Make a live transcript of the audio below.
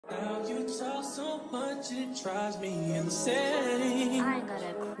You talk so much, it drives me insane. I ain't got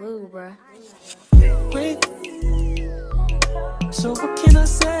a clue, bruh. Wait. So what can I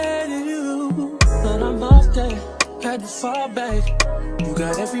say to you? But I'm off there, had to fall back. You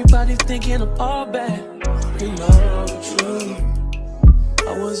got everybody thinking I'm all bad. You know the truth.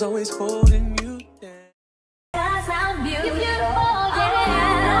 I was always holding you down. 'Cause I'm beautiful, yeah.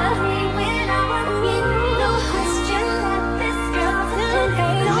 When I'm with you, no question that this girl's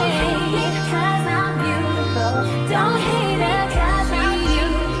okay. Don't hate me 'cause I'm beautiful. Don't hate it 'cause I'm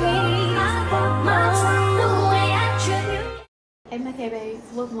beautiful. I want much the way I treat you. Hey my K-Babes,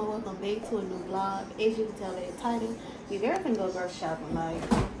 welcome back to a new vlog. As you can tell by the title, your girl can go grocery shopping. Like,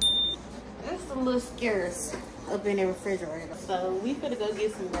 it's a little scarce up in the refrigerator. So we finna go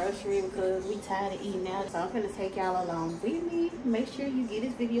get some groceries because we tired of eating out. So I'm finna take y'all along with me. Make sure you give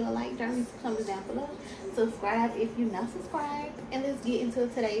this video a like, drop me some comments down below. Subscribe if you're not subscribed. And let's get into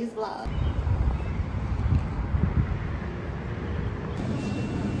today's vlog.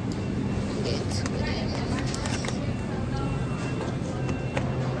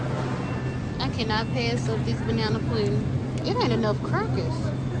 I cannot pass up this banana pudding. It ain't enough crackers.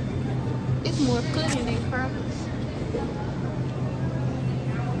 It's more pudding than crackers.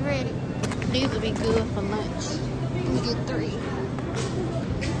 Ready? These will be good for lunch. Let me get 3.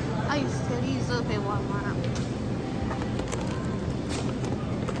 I used to set these up at Walmart.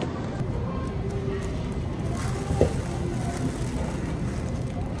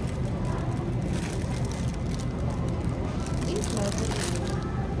 These lovely.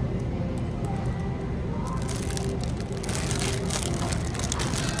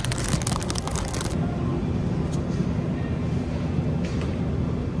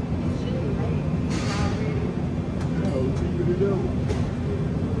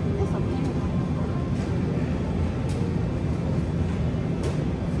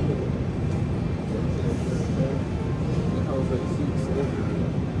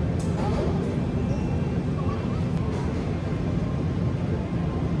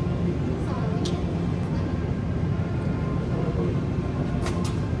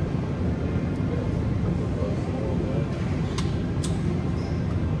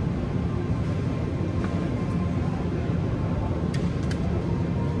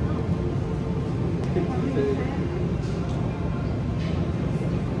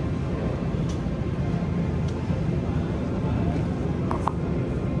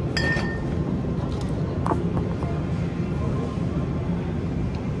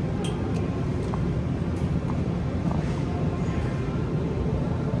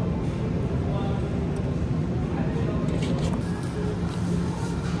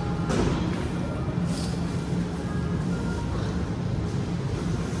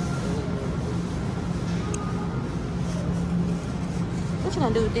 What you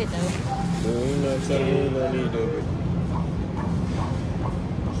gonna do with that though? Well, you know, tell me you don't need that.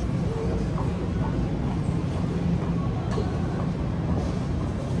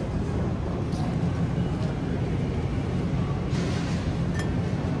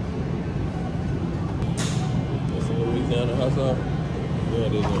 That's a Louisiana hot sauce? Yeah,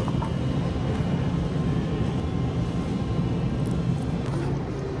 it is.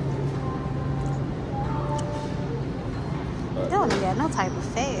 They don't even got no type of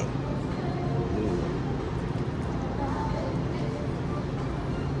fat.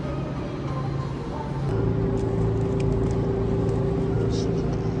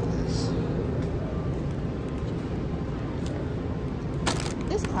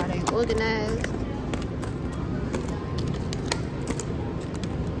 This part ain't organized.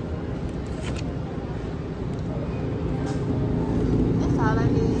 That's all I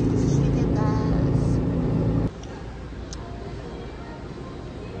need is chicken thighs.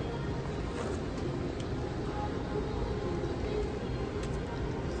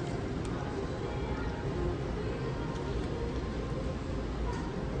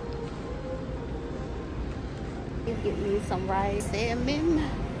 Get me some rice, salmon.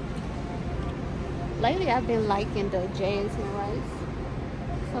 Lately I've been liking the jasmine rice.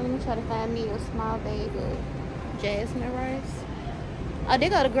 So let me try to find me a small bag of jasmine rice. Oh, they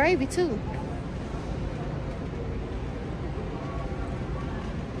got a gravy too.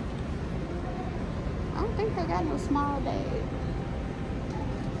 I don't think they got no small bag.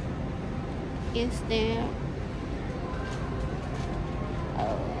 Instant.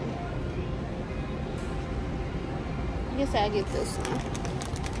 I guess I'll get this one.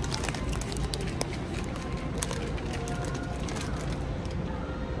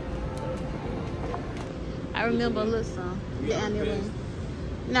 I remember a little song. The annual.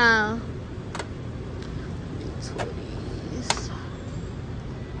 No. 20s.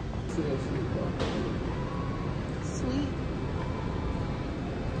 Sweet.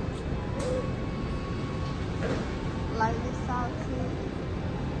 Lightly salted.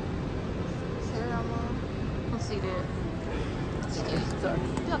 Caramel. Let's see that. Sorry.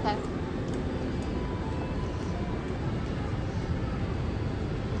 You okay?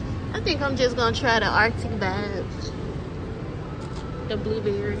 I think I'm just gonna try the Arctic Vibes. The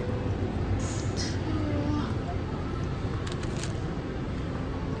blueberry.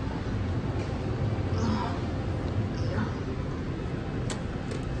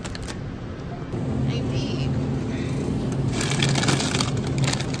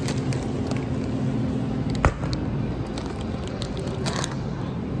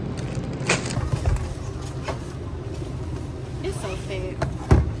 It's so fat.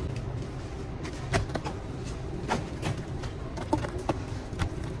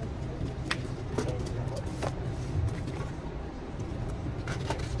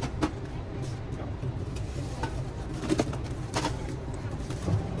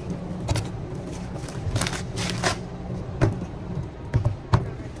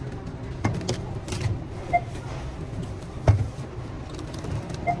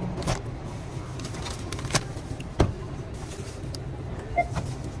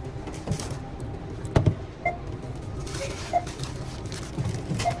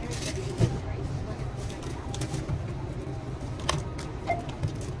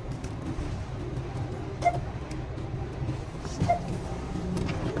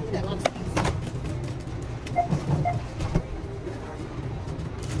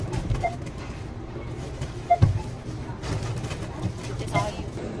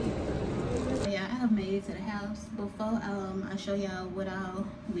 To the house. Before I show y'all what all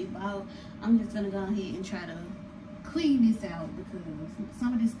we bought, I'm just gonna go ahead and try to clean this out because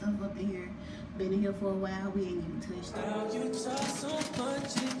some of this stuff up in here been in here for a while. We ain't even touched it. You talk so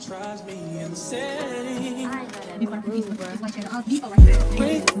much, it drives me insane.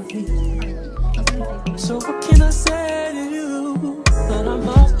 So what can I say to you? But I'm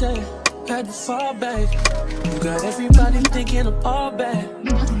off that, had to fall back. You got everybody thinking I'm all bad.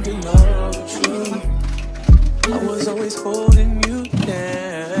 You know the truth. I was always holding you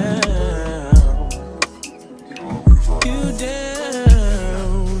down. You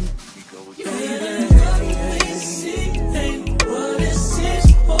down. Ain't what it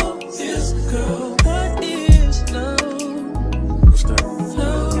seems for this girl. What is love?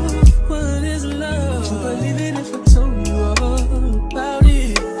 Love, what is love? You believe it if I told you all about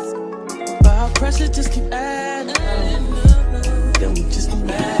it. But our pressure just keep adding up. Then we just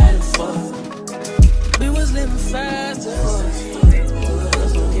mad and fuck. We was living fast at first.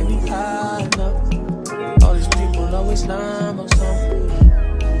 Just don't get me high enough. All these people always lying about something.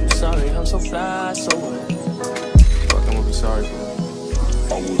 I'm sorry, I'm so fly, so what? Fuck, I'm gonna be sorry for that.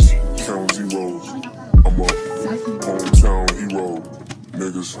 I was counting zeros. I'm a hometown hero.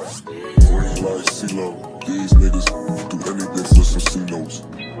 Niggas green like CeeLo. These niggas do anything for some C-notes.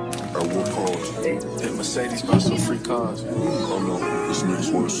 At what cost? Hit Mercedes by some free cars. I know this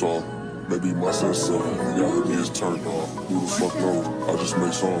nigga's worse off. Maybe my sense of reality is turned off. Who the fuck knows? I just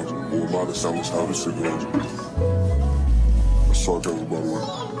make songs. Or a lot of sounds how this shit goes. That's sarcasm, by the way.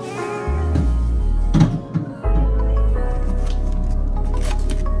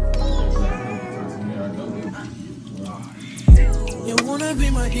 You wanna be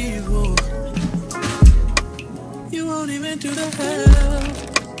my hero. You won't even do the hell.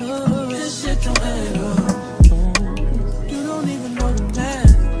 Oh, this shit don't add up. You don't even know the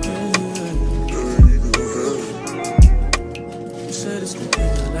math. You said it's gonna be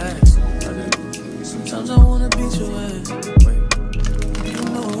the last. Sometimes I wanna beat your ass. Wait, you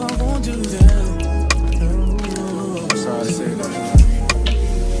know I won't do that. I'm sorry to say that.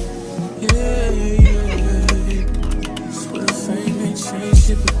 Yeah. Swear fame ain't changed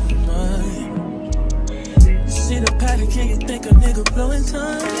shit but my mind. See the pattern, can you think a nigga blowing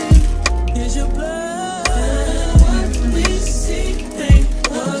time? Here's your blood. What we see ain't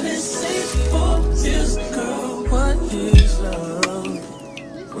what it seems for this girl. What is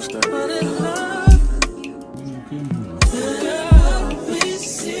love? What's that? What is love? Girl, we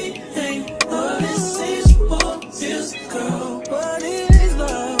see ain't what it seems for this girl. What is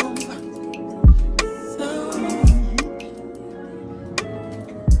love?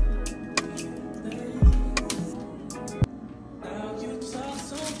 Now you talk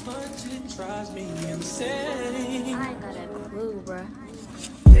so much, it drives me insane. I ain't got a clue, bruh.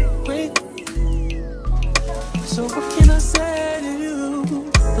 Wait. So what can I say to you?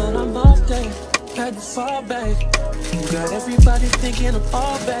 But I'm off that, had to fall back. You got everybody thinking I'm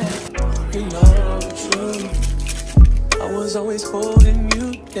all bad. You know the truth. I was always holding you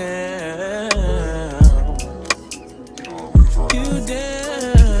down.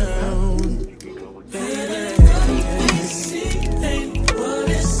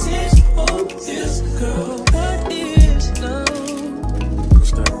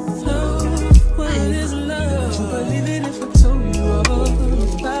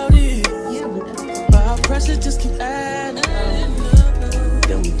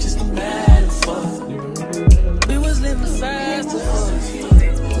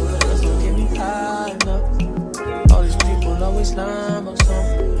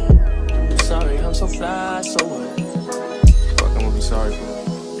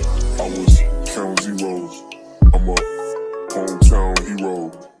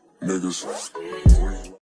 niggas.